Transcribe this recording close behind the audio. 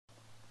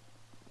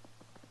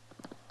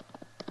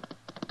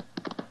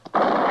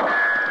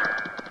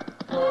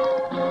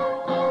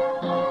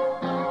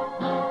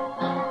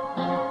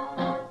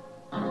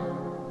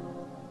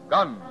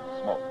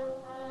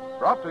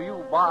to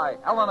you by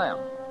L&M,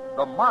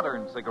 the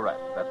modern cigarette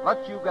that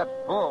lets you get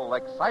full,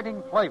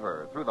 exciting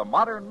flavor through the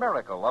modern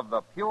miracle of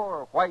the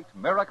pure white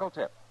miracle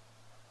tip.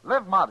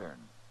 Live modern.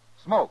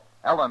 Smoke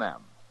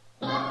L&M.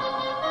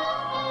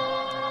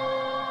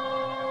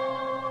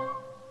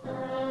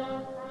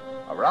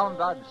 Around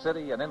Dodge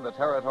City and in the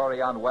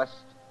territory on West,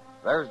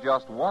 there's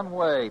just one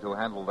way to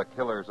handle the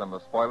killers and the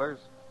spoilers,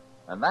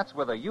 and that's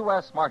with a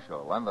U.S.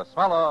 Marshal and the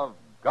smell of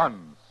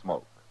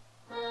Gunsmoke.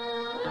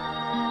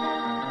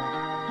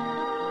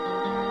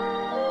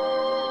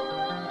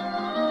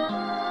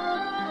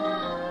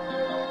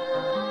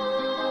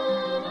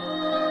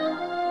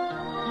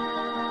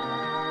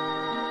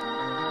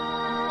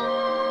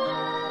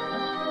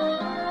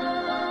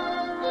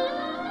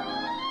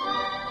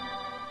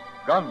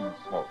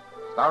 Gunsmoke,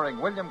 starring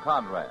William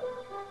Conrad.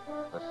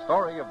 The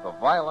story of the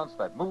violence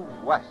that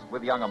moved west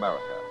with young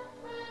America.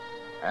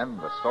 And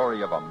the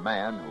story of a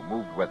man who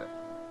moved with it.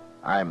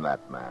 I'm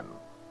that man,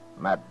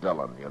 Matt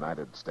Dillon,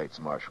 United States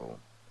Marshal.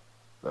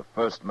 The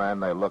first man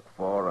they look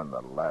for and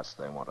the last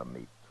they want to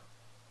meet.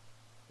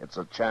 It's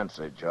a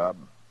chancy job,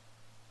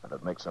 and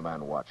it makes a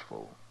man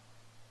watchful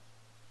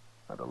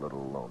and a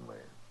little lonely.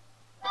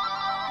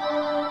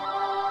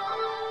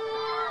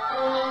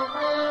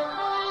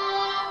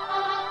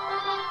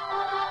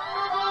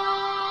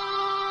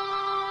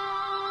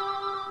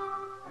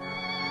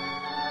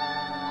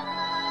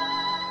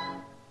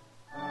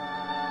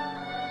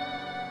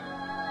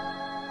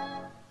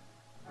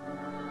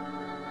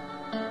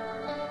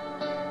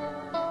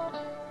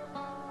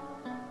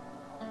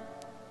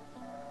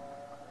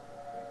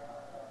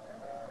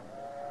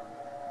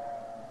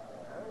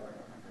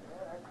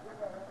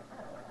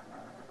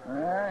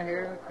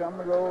 Here come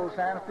the old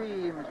Santa Fe,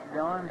 Mr.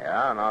 Dillon.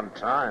 Yeah, and on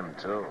time,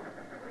 too.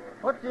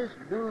 What's this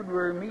dude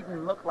we're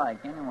meeting look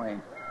like, anyway?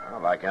 Well,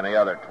 like any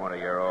other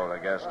 20-year-old, I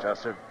guess,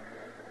 Chester.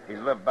 He's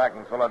lived back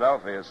in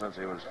Philadelphia since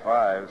he was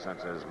 5,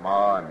 since his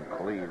ma and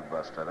Cleve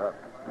busted up.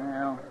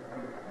 Well,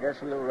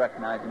 guess we'll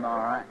recognize him all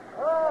right.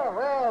 Oh,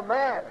 well,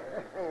 Matt.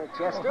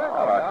 Chester.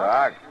 Hello,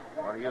 Doc.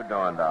 What are you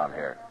doing down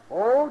here?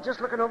 Oh,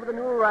 just looking over the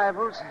new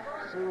arrivals,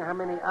 seeing how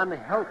many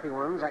unhealthy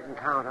ones I can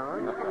count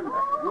on.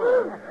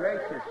 Good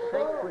gracious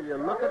sake, will you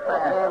look at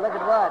that? Look at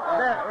what?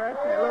 That right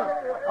there, look.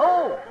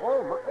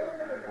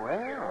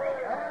 Well,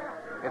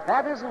 if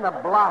that isn't the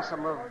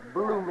blossom of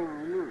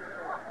blooming youth.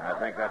 I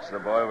think that's the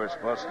boy we're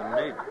supposed to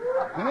meet.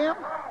 Him?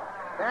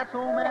 That's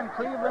old man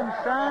Cleveland's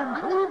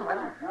son?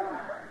 Cleveland?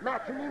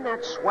 Matt, you mean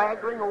that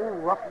swaggering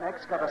old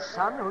roughneck's got a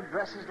son who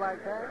dresses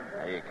like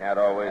that? You can't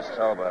always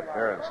tell by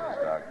appearances,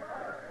 Doc.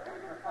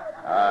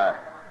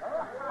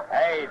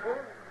 Hey,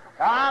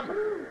 Tom?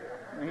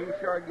 He's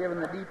sure giving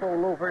the depot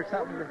loafer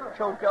something to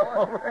choke up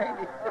over, ain't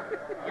he?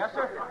 Yes,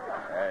 sir?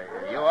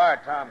 You are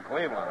Tom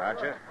Cleveland,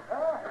 aren't you?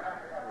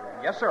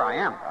 Yes, sir, I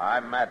am.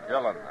 I'm Matt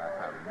Dillon.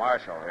 I'm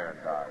Marshal here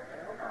in Dodge.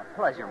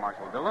 Pleasure,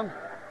 Marshal Dillon.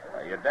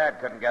 Your dad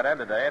couldn't get in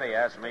today, and he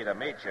asked me to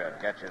meet you and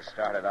get you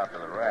started out to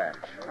the ranch.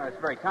 It's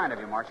very kind of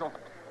you, Marshal.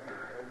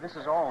 This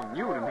is all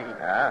new to me.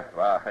 Yeah?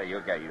 Well,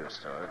 you'll get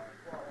used to it.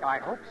 I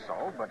hope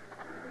so, but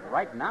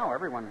right now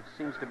everyone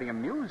seems to be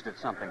amused at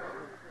something.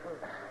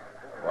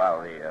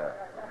 Well, the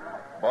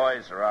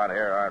boys around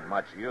here aren't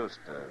much used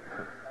to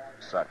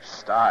such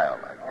style,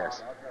 I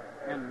guess.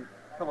 In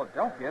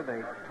Philadelphia,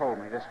 they told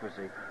me this was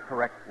the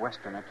correct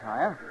Western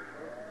attire.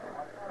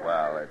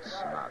 Well,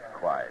 it's not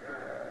quite.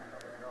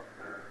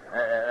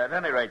 At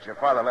any rate, your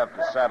father left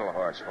a saddle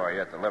horse for you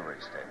at the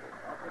livery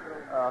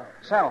stable.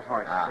 Saddle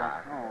horse.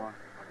 Uh-huh.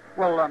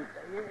 Well,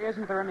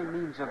 isn't there any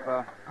means of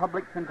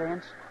public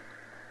conveyance?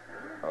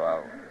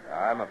 Well,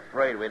 I'm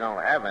afraid we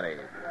don't have any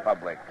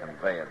public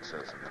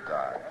conveyances in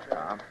Dodge,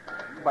 Tom.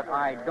 But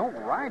I don't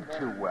ride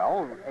too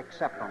well,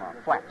 except on a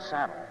flat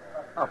saddle.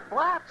 A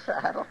flat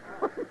saddle?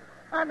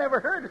 I never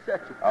heard of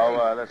such a thing.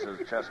 Oh, this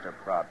is Chester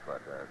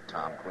Proudfoot,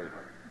 Tom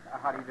Cleveland.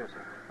 How do you do,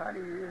 sir? How do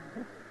you...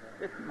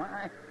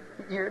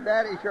 Your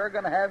daddy's sure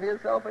going to have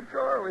himself a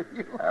chore with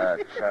you.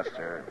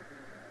 Chester.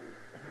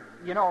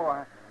 You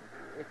know,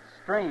 it's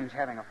strange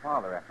having a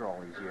father after all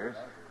these years.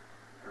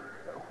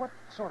 What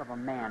sort of a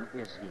man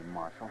is he,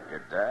 Marshal?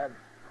 Your dad?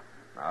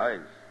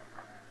 No,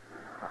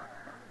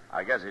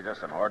 I guess he's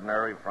just an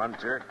ordinary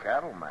frontier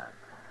cattleman.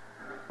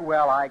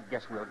 Well, I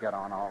guess we'll get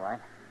on all right.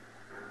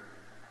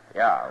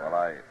 Yeah, well,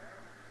 I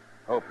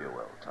hope you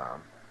will,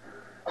 Tom.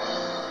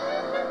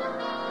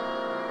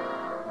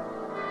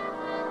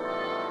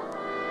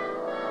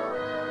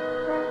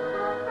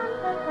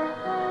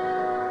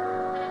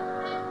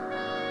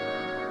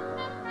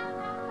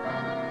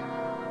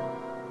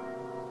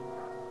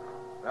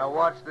 Now,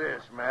 watch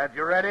this, Matt.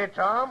 You ready,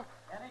 Tom?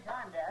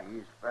 Anytime, Dad.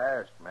 He's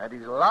fast, Matt.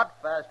 He's a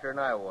lot faster than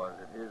I was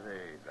at his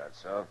age. That's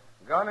so?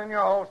 Gun in your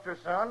holster,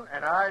 son,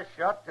 and eyes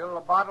shut till the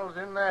bottle's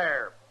in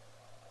there.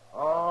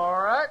 All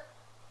right.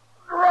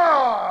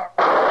 Draw!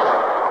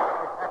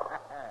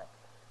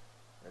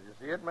 Did you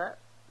see it, Matt?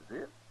 Did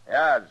you see it?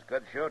 Yeah, it's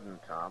good shooting,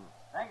 Tom.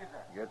 Thank you,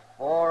 sir. Gets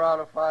 4 out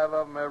of 5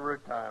 of them every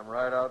time,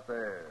 right out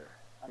there.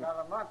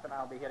 Another month and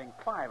I'll be hitting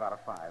 5 out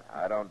of 5.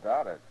 I don't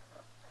doubt it.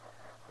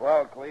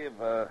 Well, Cleve,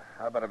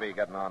 how better be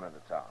getting on into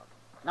town?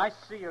 Nice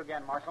to see you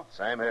again, Marshal.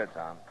 Same here,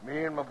 Tom.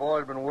 Me and my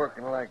boy's been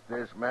working like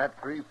this,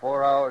 Matt,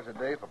 3-4 hours a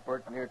day for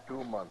pretty near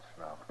 2 months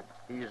now.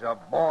 He's a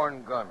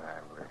born gun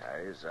handler.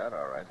 Yeah, he's that,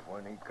 all right.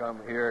 When he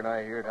come here and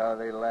I heard how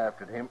they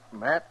laughed at him,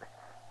 Matt,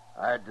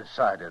 I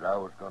decided I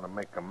was going to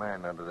make a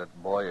man out of that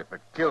boy if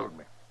it killed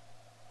me.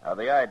 Now,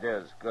 the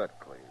idea's good,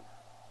 Cleve.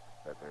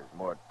 But there's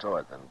more to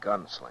it than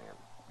gunslinging.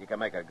 You can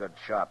make a good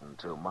shot in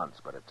 2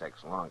 months, but it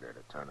takes longer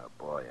to turn a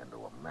boy into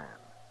a man.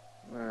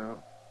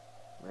 Well,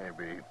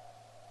 maybe.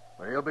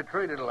 But he'll be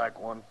treated like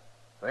one,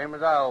 same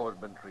as I always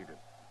been treated.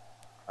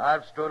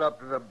 I've stood up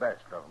to the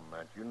best of 'em,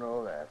 Matt. You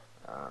know that.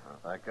 Uh-huh.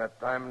 Like that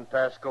time in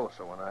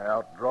Tascosa when I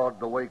outdrawed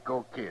the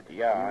Waco kid.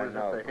 Yeah, He I was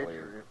know, at the Cleve.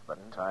 hitcher.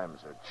 But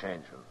times are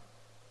changing.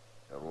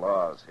 The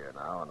law's here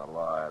now, and the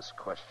law asks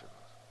questions.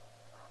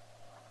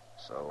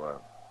 So,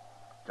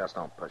 just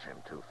don't push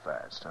him too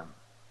fast, huh?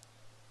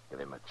 Give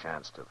him a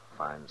chance to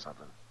find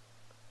something.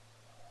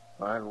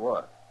 Find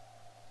what?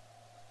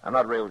 I'm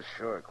not real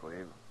sure,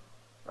 Cleve,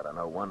 but I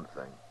know one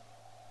thing.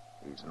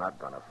 He's not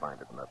going to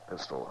find it in a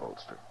pistol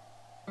holster.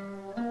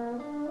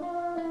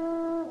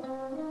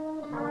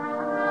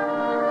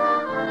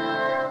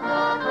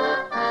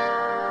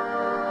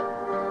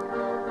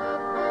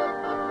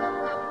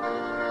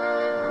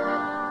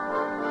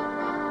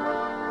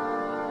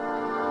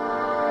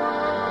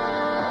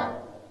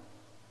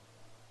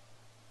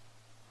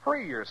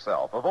 Free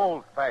yourself of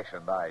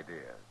old-fashioned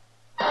ideas.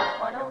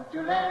 Why don't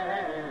you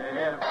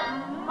live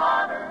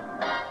modern?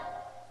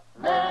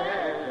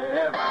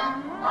 Live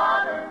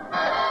modern.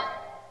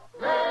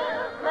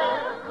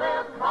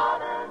 Live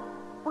modern.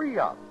 Free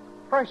up.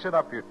 Freshen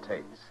up your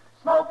taste.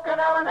 Smoke an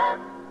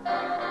L&M.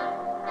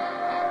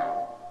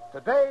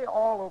 Today,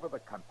 all over the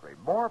country,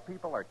 more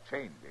people are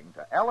changing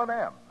to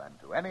L&M than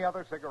to any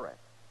other cigarette.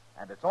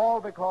 And it's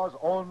all because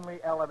only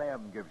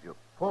L&M gives you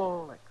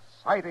full,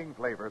 exciting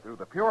flavor through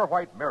the pure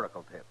white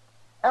miracle tip.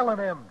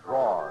 L&M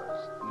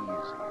draws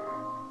easier,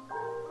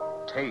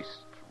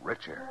 tastes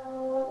richer,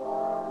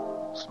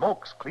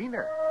 smokes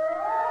cleaner.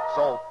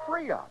 So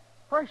free up,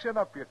 freshen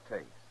up your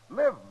taste,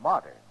 live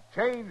modern,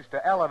 change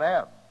to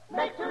L&M.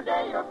 Make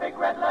today your big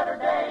red letter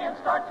day and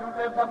start to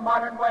live the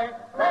modern way.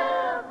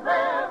 Live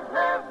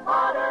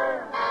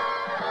modern.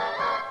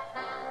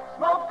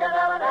 Smoke an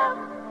L&M.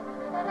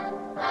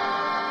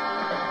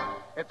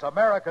 It's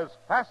America's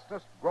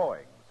fastest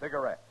growing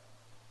cigarette.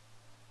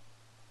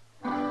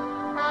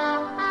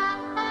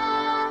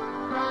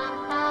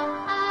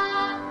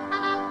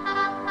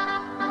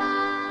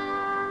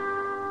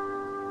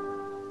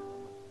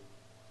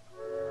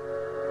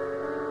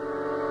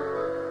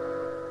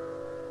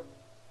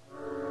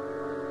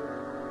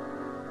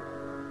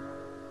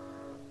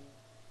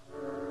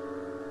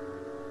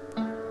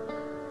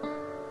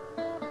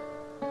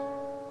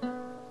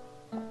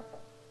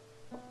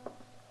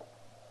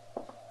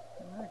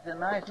 It's a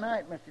nice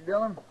night, Mr.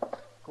 Dillon.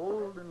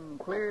 Cold and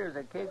clear as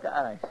a cake of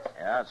ice.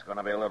 Yeah, it's going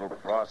to be a little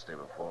frosty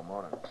before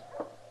morning.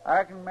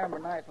 I can remember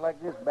nights like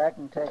this back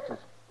in Texas.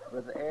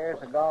 With the air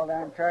so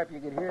gall-darn sharp you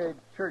could hear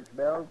a church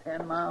bell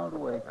 10 miles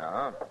away.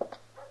 Uh-huh.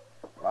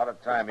 A lot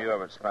of time you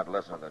ever spent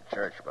listening to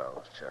church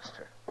bells,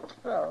 Chester.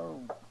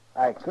 So,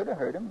 I could have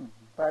heard him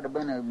if I'd have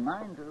been a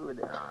mind to with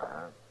it.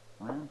 Uh-huh.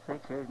 Well,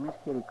 sakes, there's Miss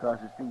Kitty across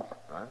the street.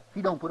 What? If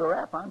she don't put a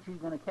wrap on, she's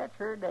going to catch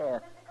her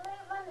death.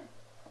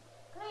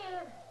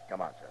 Come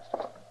on,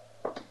 Chester.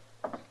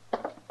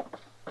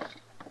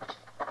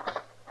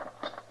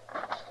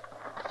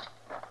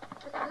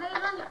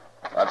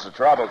 What's the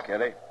trouble,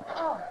 Kitty?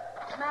 Oh,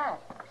 Matt.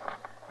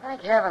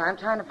 Thank heaven. I'm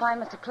trying to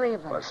find Mr.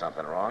 Cleveland. Was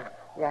something wrong?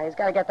 Yeah, he's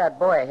got to get that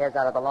boy of his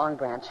out of the Long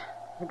Branch.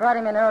 He brought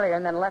him in earlier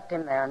and then left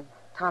him there, and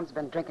Tom's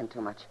been drinking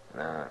too much.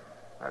 Nah,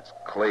 that's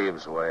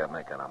Cleve's way of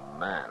making a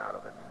man out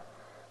of him.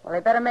 Well, they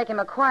better make him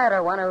a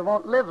quieter one or he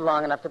won't live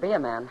long enough to be a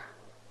man.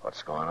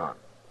 What's going on?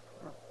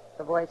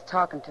 The boy's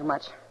talking too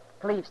much.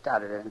 Cleve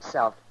started it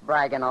himself,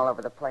 bragging all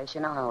over the place. You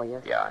know how he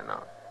is. Yeah, I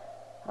know.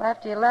 Well,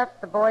 after you left,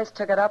 the boys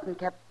took it up and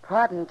kept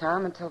prodding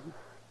Tom until...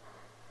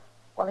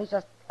 Well, he's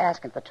just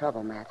asking for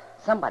trouble, Matt.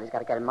 Somebody's got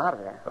to get him out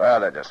of there. Well,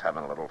 they're just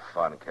having a little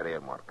fun, Kitty.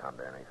 It won't come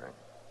to anything.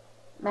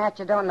 Matt,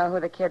 you don't know who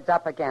the kid's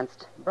up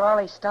against.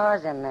 Brawley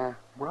Star's in there.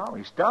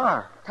 Brawley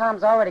Star?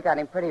 Tom's already got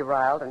him pretty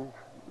riled, and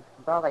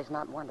Brawley's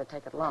not one to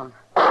take it long.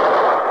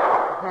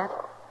 Matt?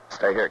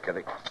 Stay here,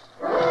 Kitty.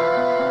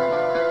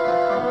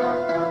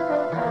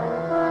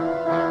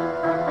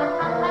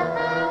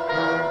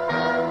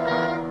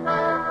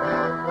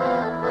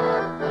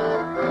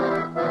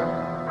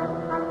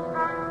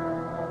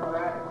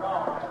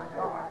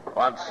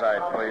 One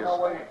side,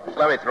 please.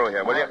 Let me through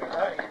here, will you?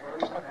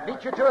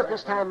 Beat you to it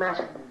this time,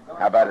 Matt.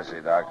 How bad is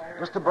he, Doc?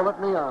 Just a bullet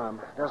in the arm.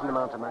 Doesn't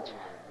amount to much.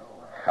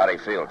 How'd he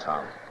feel,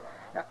 Tom?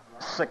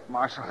 Sick,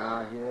 Marshal.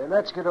 Now, here,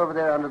 let's get over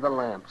there under the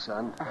lamp,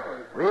 son.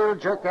 We'll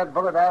jerk that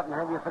bullet out and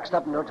have you fixed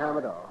up in no time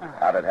at all.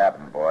 How'd it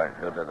happen, boy?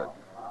 Who did it?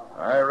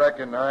 I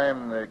reckon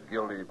I'm the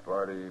guilty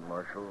party,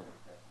 Marshal.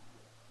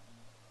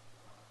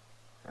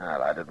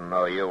 Well, I didn't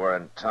know you were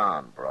in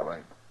town, Brawley.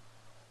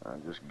 I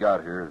just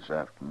got here this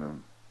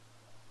afternoon.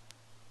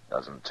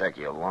 Doesn't take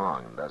you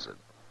long, does it?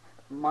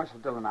 Marshal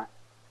Dillon,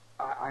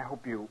 I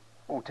hope you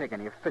won't take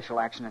any official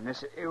action in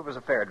this. It was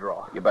a fair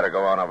draw. You better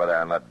go on over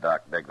there and let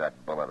Doc dig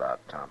that bullet out,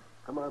 Tom.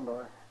 Come on,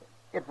 boy.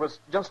 It was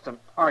just an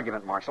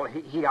argument, Marshal.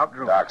 He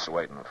outdrew me. Doc's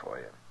waiting for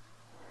you.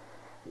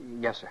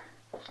 Yes, sir.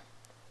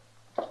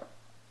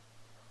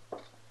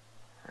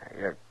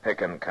 You're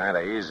picking kind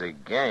of easy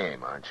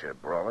game, aren't you,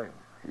 Brawley?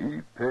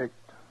 He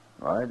picked.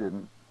 I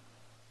didn't.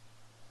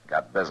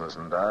 Got business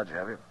in Dodge,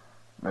 have you?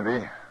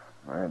 Maybe.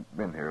 I ain't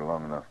been here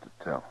long enough to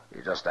tell.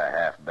 You're just a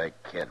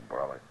half-baked kid,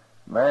 Brawley.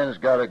 Man's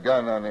got a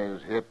gun on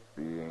his hip.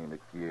 He ain't a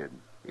kid.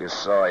 You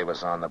saw he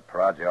was on the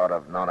prod. You ought to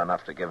have known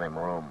enough to give him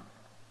room.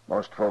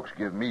 Most folks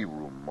give me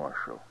room,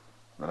 Marshal.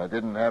 And I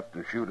didn't have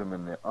to shoot him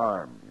in the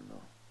arm, you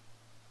know.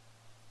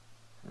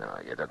 No,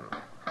 you didn't.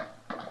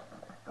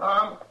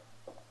 Tom?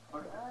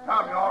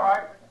 Tom, you all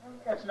right?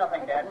 It's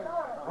nothing, Dad.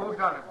 Who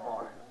done it,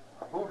 boy?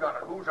 Who done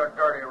it? Who's a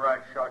dirty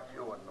rat shot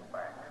you in the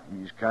back?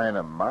 He's kind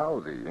of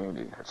mouthy, ain't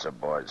he? It's a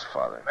boy's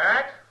father.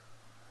 Matt?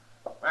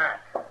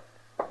 Matt.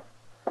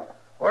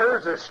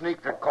 Where's the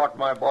sneak that caught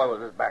my boy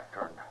with his back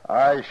turned?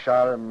 I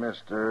shot him,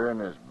 mister,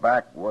 and his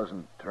back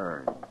wasn't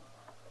turned.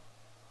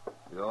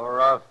 You're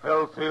a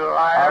filthy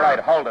liar. All right,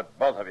 hold it,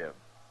 both of you.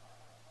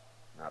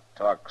 Now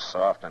talk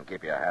soft and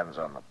keep your hands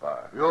on the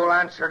bar. You'll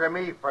answer to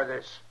me for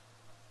this.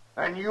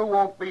 And you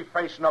won't be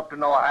facing up to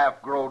no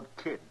half-grown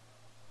kid.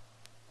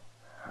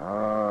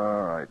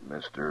 All right,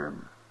 mister.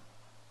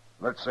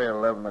 Let's say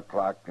 11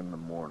 o'clock in the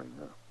morning.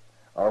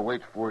 I'll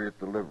wait for you at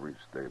the livery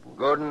stable.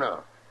 Good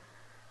enough.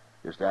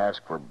 Just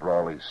ask for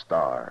Brawley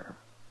Star.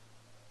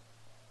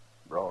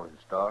 Brawley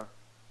Star?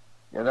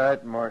 Good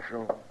night,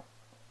 Marshal.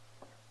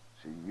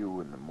 See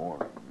you in the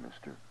morning,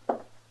 mister.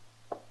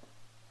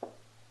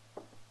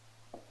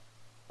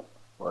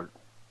 What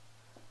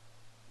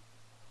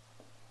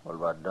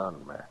have I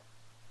done, Matt?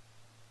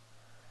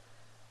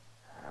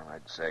 Well,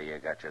 I'd say you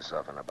got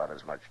yourself in about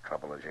as much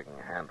trouble as you can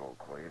handle,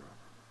 Cleve.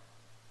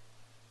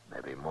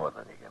 Maybe more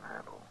than you can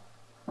handle.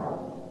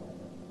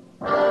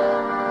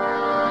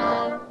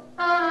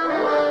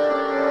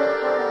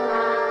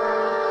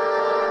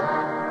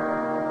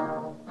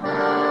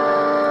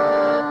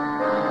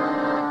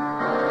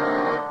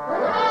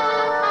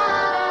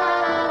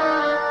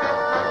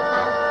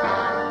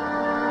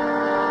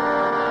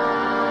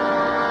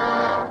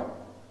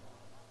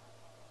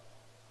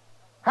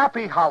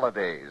 Happy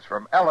holidays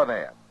from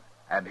L&M.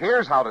 And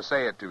here's how to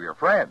say it to your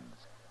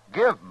friends.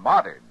 Give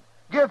modern.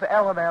 Give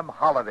L&M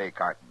holiday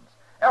cartons.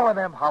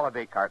 L&M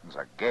holiday cartons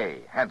are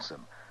gay,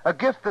 handsome. A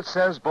gift that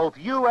says both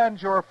you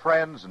and your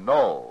friends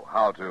know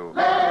how to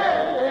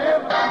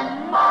Live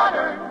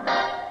modern.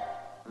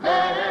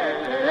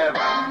 Live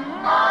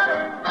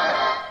modern.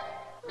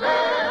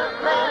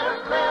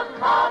 Live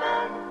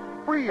modern.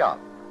 free up,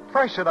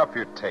 freshen up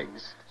your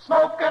taste.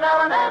 Smoke an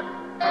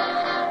L&M.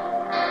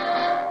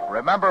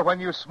 Remember, when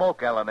you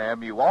smoke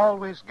L&M, you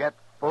always get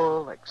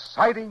full,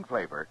 exciting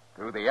flavor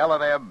through the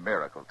L&M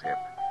Miracle Tip.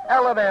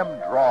 L&M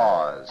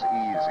draws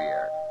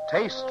easier,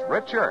 tastes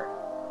richer,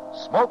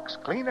 smokes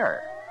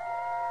cleaner.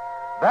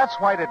 That's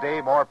why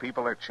today more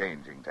people are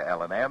changing to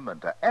L&M than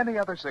to any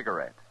other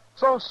cigarette.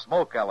 So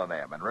smoke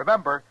L&M, and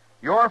remember,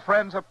 your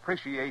friends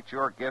appreciate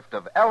your gift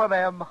of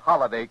L&M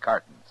holiday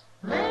cartons.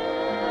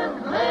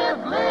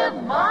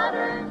 Live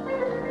modern.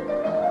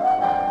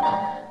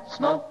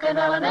 Smoke an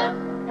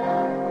L&M.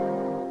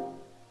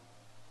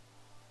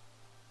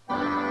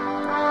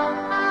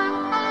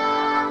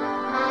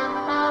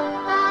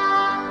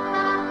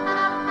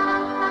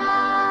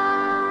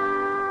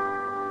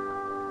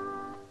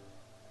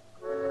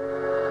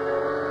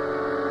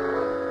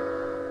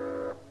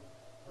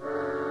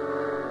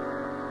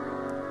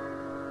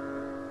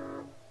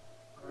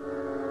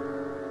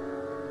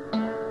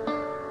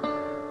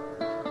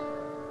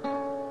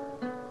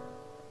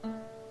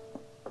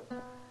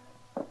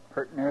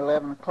 Pretty near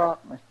 11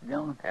 o'clock, Mr.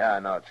 Jones. Yeah, I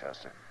know,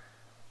 Chester.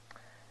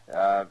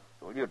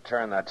 Will you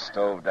turn that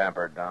stove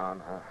damper down?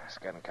 Huh? It's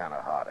getting kind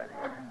of hot in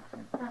here.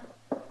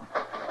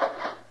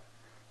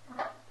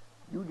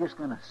 You just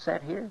gonna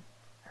sit here?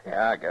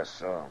 Yeah, I guess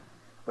so.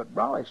 But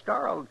Brawley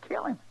Star will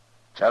kill him.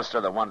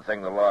 Chester, the one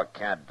thing the law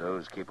can't do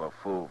is keep a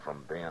fool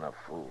from being a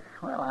fool.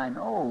 Well, I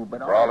know, but...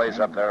 Brawley's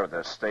up there at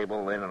the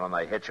stable, leaning on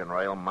the hitching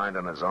rail,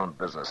 minding his own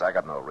business. I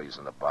got no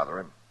reason to bother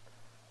him.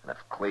 And if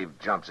Cleve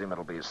jumps him,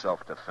 it'll be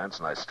self-defense,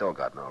 and I still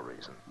got no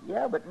reason.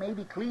 Yeah, but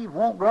maybe Cleve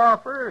won't draw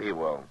first. He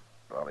will.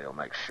 Brawley will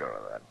make sure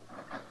of that.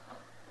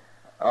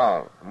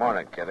 Oh, good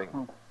morning, Kitty.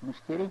 Oh, Miss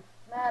Kitty?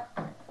 Matt,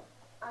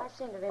 I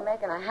seem to be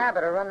making a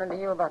habit of running to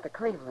you about the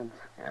Clevelands.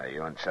 Yeah,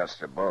 you and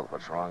Chester both.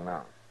 What's wrong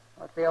now?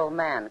 What's the old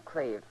man,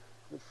 Cleve?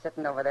 He's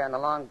sitting over there in the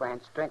Long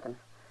Branch drinking.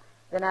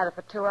 Been at it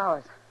for 2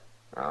 hours.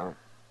 Oh?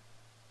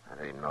 I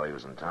didn't even know he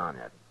was in town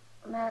yet.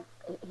 Matt,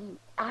 he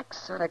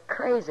acts sort of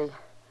crazy.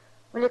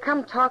 Will you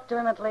come talk to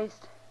him at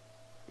least?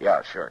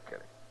 Yeah, sure,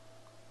 Kitty.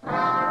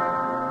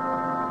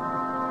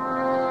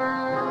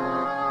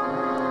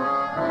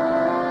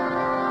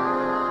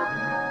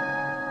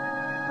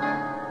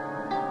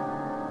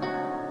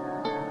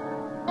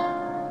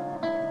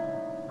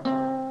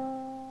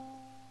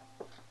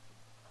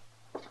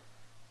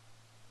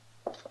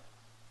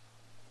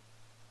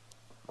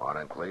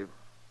 Morning, Cleve.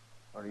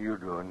 What are you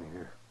doing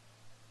here?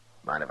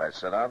 Mind if I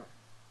sit down?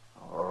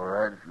 All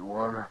right, if you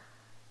want to.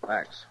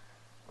 Thanks.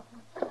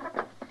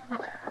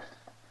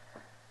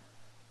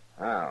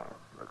 Well,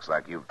 looks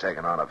like you've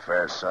taken on a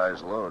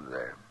fair-sized load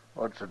there.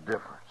 What's the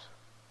difference?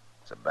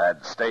 It's a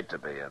bad state to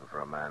be in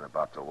for a man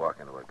about to walk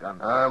into a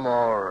gunfight. I'm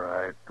all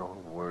right.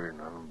 Don't worry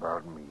none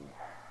about me.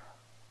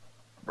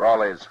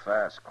 Brawley's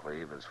fast,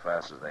 Cleve, as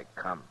fast as they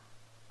come.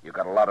 You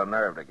got a lot of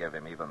nerve to give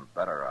him even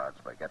better odds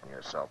by getting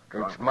yourself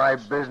drunk. It's my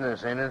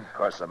business, ain't it? Of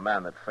course, the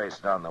man that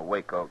faced down the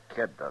Waco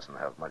Kid doesn't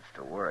have much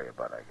to worry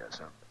about, I guess,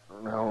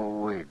 huh? No,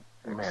 wait.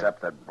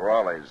 Except that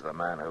Brawley's the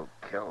man who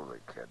killed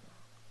the kid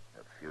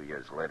a few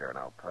years later in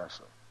El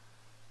Paso.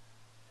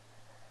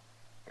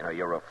 You know,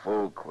 you're a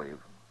fool, Cleve.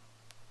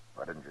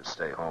 Why didn't you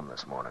stay home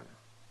this morning?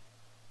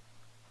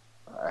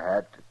 I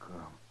had to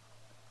come.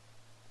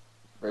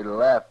 They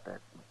laughed at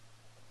me.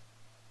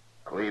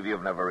 Cleve,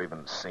 you've never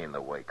even seen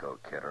the Waco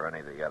Kid or any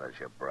of the others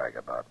you brag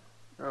about.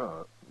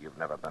 No, You've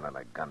never been in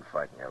a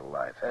gunfight in your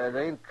life. it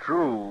ain't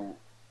true.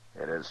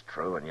 It is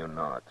true, and you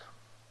know it.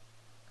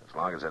 As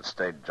long as it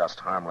stayed just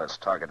harmless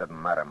talk, it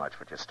didn't matter much,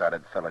 but you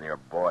started filling your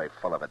boy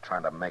full of it,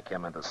 trying to make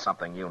him into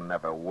something you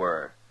never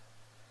were.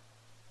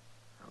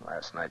 And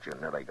last night you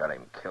nearly got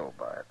him killed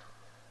by it.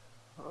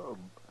 Oh,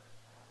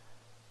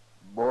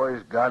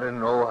 boy's got to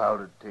know how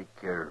to take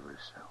care of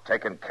himself.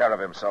 Taking care of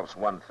himself's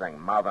one thing.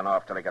 Mouthing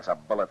off till he gets a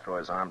bullet through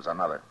his arm's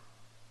another.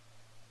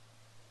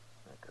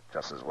 It could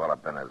just as well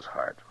have been his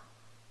heart.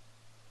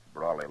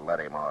 Brawley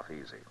let him off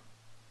easy.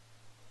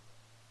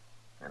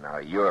 And now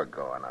you're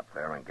going up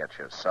there and get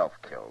yourself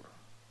killed.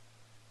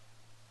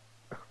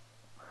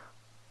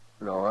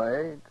 No,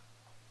 I ain't.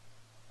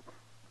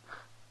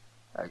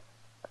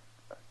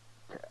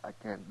 I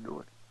can't do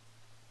it.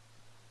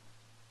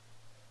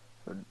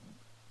 I'm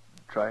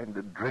trying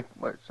to drink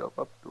myself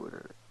up to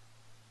it.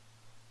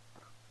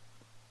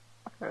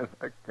 And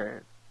I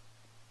can't.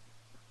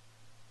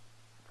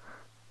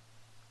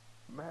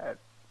 Matt,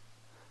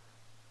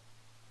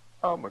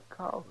 I'm a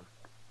coward.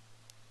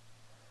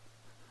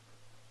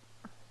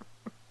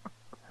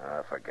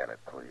 Forget it,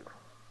 Cleve.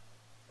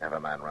 If a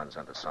man runs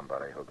into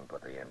somebody who can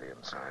put the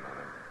Indian sign on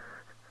him.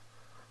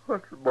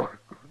 What's the boy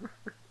going to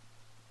say?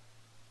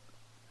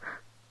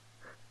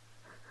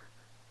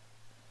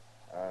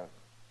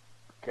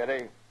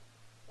 Kitty?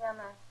 Yeah,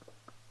 Ma.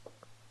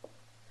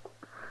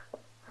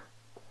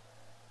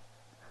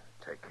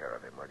 Take care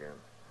of him, will you?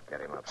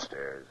 Get him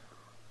upstairs.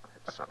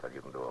 It's something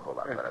you can do a whole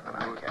lot better than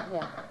I can.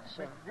 Yeah,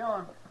 sure.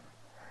 John,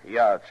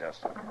 Yeah,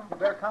 Chester. you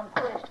better come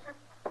quick.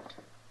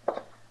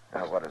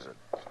 Now, what is it?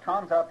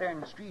 Tom's out there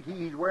in the street.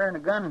 He's wearing a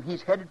gun, and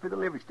he's headed for the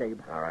livery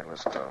stable. All right,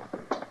 let's go.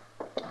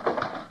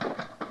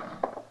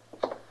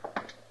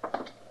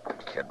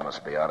 Kid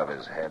must be out of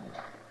his head.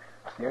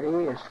 There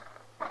he is.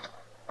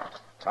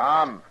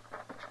 Tom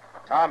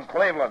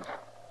Cleveland.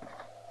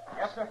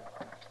 Yes, sir.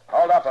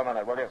 Hold up a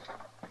minute, will you?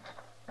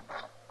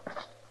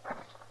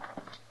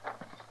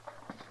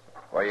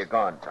 Where you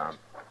going, Tom?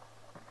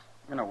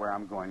 You know where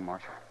I'm going,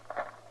 Marshal.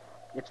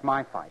 It's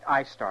my fight.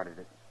 I started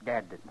it.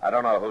 Dad didn't. I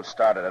don't know who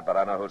started it, but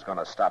I know who's going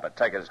to stop it.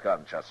 Take his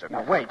gun, Chester.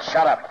 Now, wait.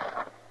 Shut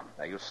up.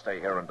 Now, you stay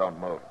here and don't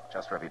move.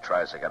 Chester, if he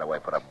tries to get away,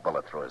 put a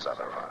bullet through his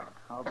other arm.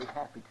 I'll be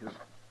happy to.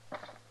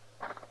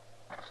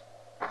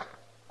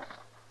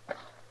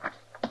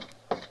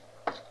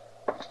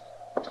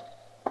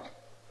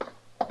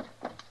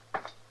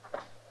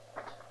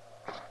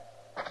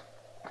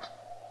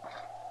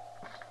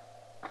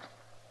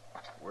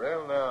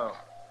 Well, now,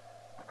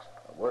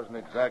 I wasn't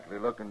exactly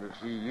looking to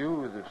see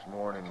you this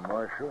morning,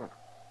 Marshal.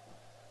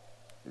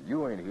 But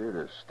you ain't here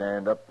to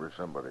stand up for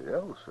somebody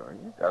else, are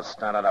you? Just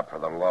standing up for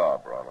the law,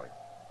 Brawley.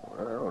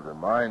 Well, to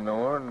my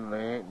knowing,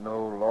 there ain't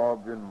no law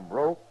been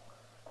broke.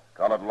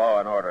 Call it law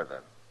and order,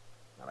 then.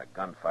 And a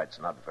gunfight's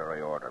not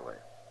very orderly.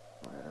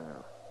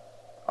 Well,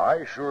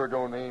 I sure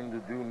don't aim to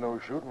do no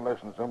shooting unless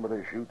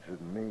somebody shoots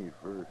at me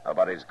first.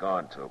 Nobody's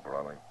going to,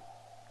 Brawley.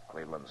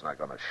 Cleveland's not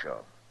going to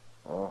show.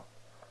 Oh?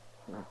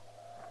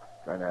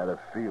 Kind of had a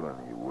feeling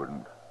he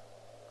wouldn't.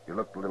 He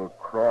looked a little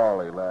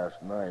crawly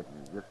last night.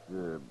 Just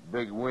a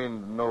big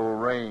wind, no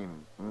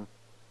rain.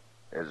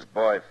 His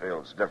boy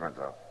feels different,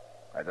 though.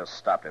 I just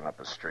stopped him up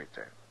the street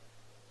there.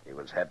 He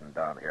was heading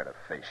down here to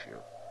face you.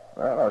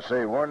 Well, I'll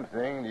say one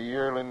thing. The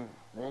yearling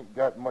ain't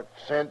got much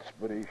sense,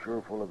 but he's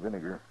sure full of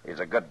vinegar. He's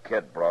a good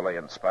kid, Brawley,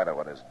 in spite of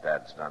what his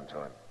dad's done to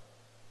him.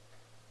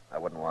 I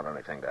wouldn't want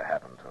anything to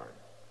happen to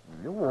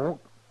him. You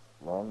won't,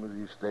 as long as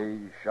he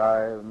stays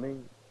shy of me.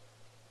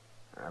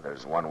 Now,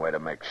 there's one way to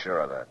make sure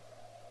of that.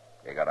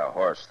 You got a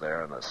horse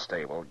there in the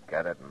stable.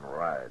 Get it and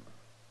ride.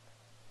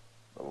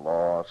 The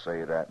law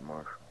say that,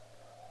 Marshal.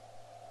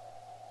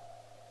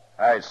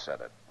 I said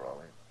it,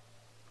 Brawley.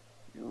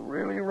 You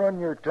really run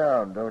your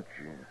town, don't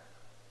you?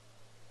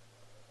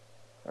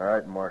 All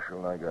right,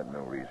 Marshal, I got no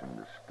reason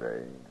to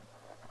stay.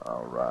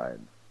 I'll ride.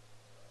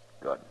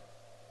 Good.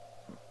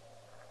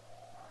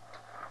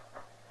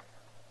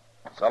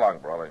 So long,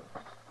 Brawley.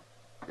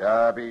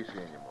 I'll be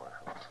seeing you,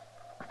 Marshal.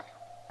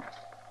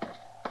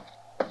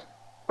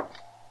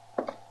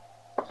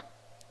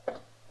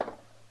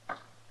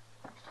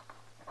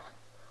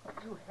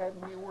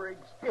 having me worried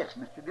stiff,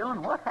 Mr.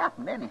 Dillon. What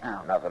happened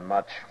anyhow? Nothing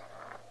much.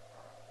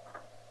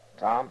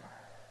 Tom,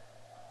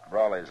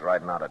 Brawley's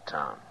riding out of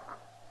town.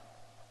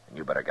 And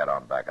you better get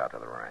on back out to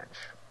the ranch.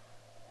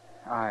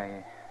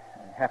 I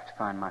have to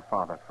find my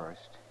father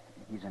first.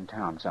 He's in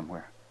town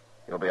somewhere.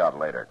 He'll be out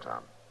later,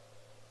 Tom.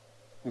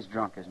 He's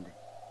drunk, isn't he?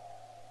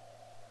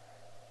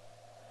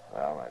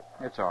 Well,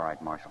 It's all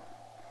right, Marshal.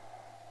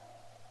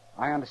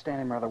 I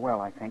understand him rather well,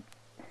 I think.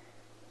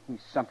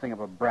 He's something of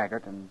a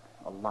braggart and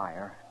a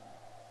liar.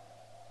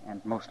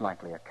 And most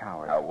likely a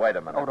coward. Now, wait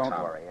a minute, Oh, don't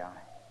Tom. worry.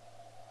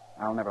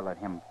 I'll never let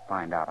him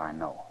find out I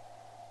know.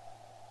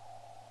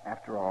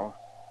 After all,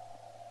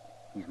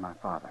 he's my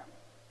father.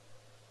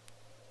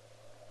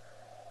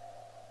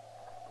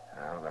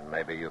 Well, then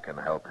maybe you can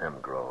help him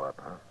grow up,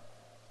 huh?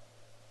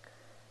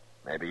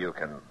 Maybe you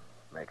can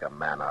make a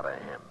man out of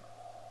him.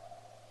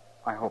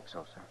 I hope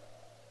so, sir.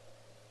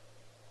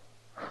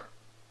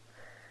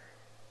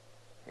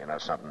 You know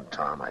something,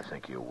 Tom? I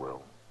think you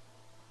will.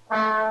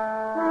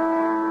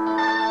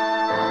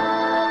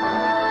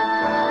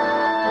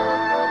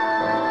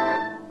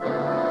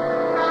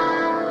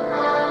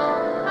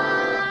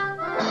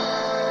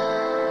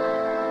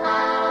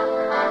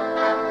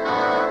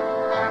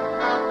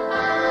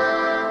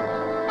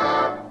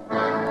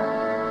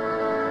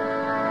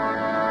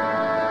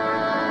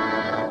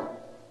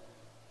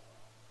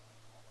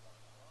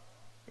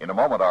 In a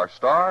moment, our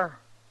star,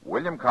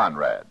 William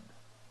Conrad.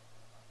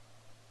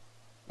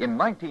 In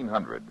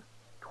 1900,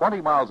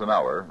 20 miles an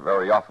hour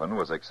very often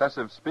was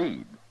excessive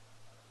speed.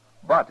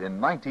 But in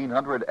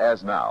 1900,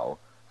 as now,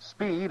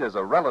 speed is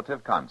a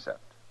relative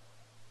concept.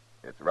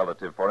 It's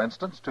relative, for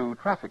instance, to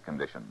traffic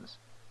conditions.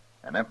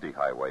 An empty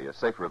highway is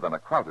safer than a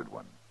crowded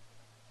one.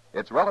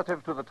 It's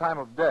relative to the time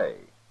of day.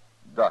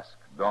 Dusk,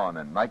 dawn,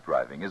 and night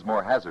driving is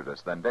more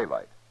hazardous than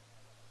daylight.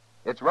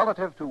 It's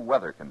relative to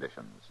weather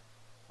conditions.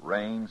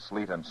 Rain,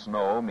 sleet, and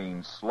snow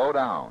means slow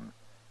down,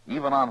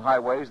 even on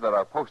highways that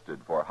are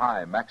posted for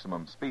high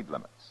maximum speed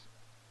limits.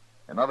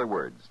 In other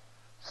words,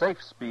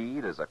 safe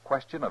speed is a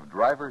question of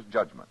driver's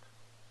judgment.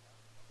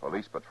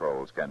 Police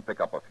patrols can pick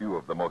up a few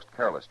of the most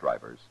careless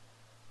drivers,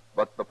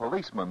 but the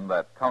policeman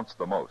that counts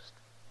the most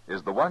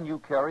is the one you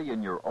carry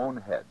in your own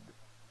head.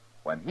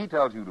 When he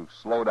tells you to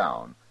slow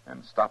down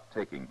and stop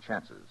taking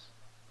chances,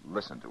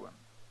 listen to him.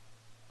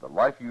 The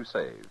life you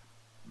save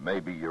may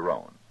be your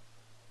own.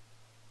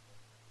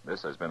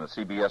 This has been a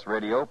CBS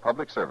Radio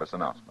public service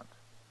announcement.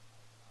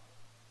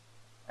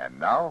 And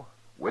now,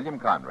 William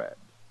Conrad.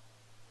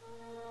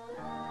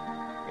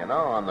 You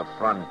know, on the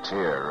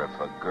frontier, if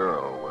a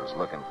girl was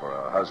looking for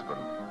a husband,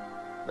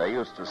 they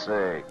used to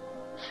say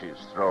she's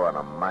throwing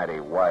a mighty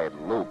wide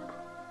loop.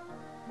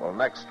 Well,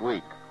 next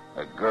week,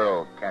 a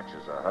girl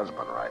catches a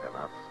husband right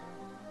enough,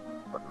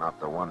 but not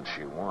the one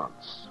she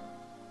wants.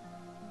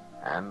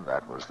 And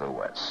that was the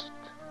West.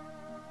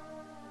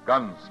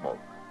 Gunsmoke.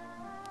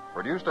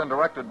 Produced and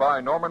directed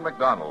by Norman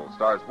MacDonald,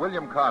 stars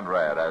William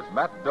Conrad as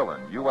Matt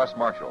Dillon, U.S.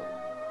 Marshal.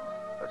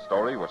 The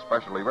story was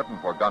specially written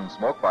for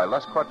Gunsmoke by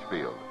Les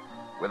Crutchfield,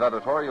 with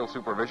editorial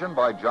supervision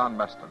by John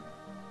Meston.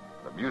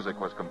 The music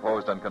was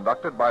composed and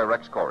conducted by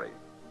Rex Corey.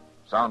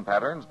 Sound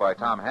patterns by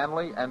Tom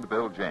Hanley and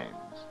Bill James.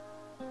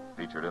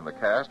 Featured in the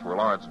cast were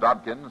Lawrence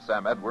Dobkin,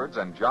 Sam Edwards,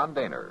 and John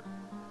Daner.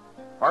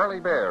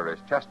 Harley Bear is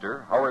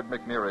Chester, Howard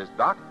McNear is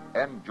Doc,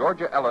 and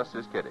Georgia Ellis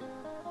is Kitty.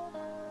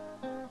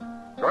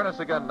 Join us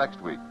again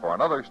next week for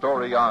another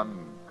story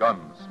on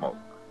Gunsmoke.